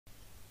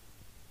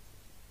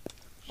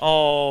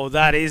Oh,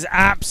 that is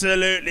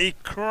absolutely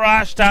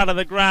crashed out of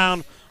the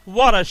ground.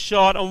 What a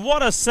shot and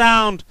what a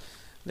sound.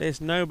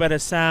 There's no better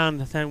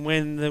sound than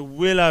when the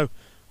willow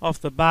off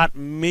the bat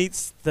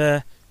meets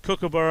the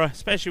kookaburra,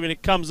 especially when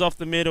it comes off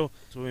the middle.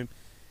 So him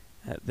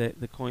at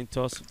the coin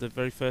toss of the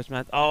very first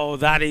match. Oh,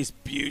 that is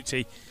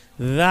beauty.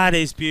 That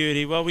is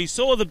beauty. Well, we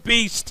saw the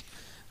beast,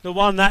 the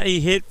one that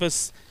he hit for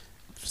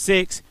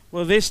 6.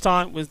 Well, this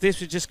was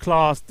just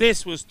class.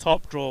 This was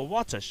top draw.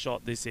 What a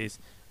shot this is.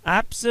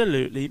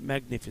 Absolutely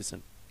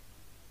magnificent.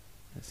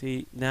 As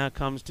he now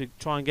comes to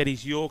try and get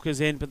his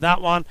Yorkers in, but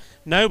that one,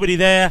 nobody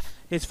there.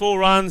 It's 4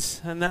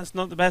 runs, and that's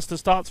not the best of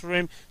starts for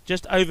him.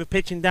 Just over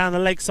pitching down the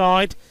leg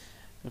side.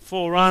 And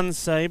 4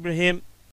 runs. Ibrahim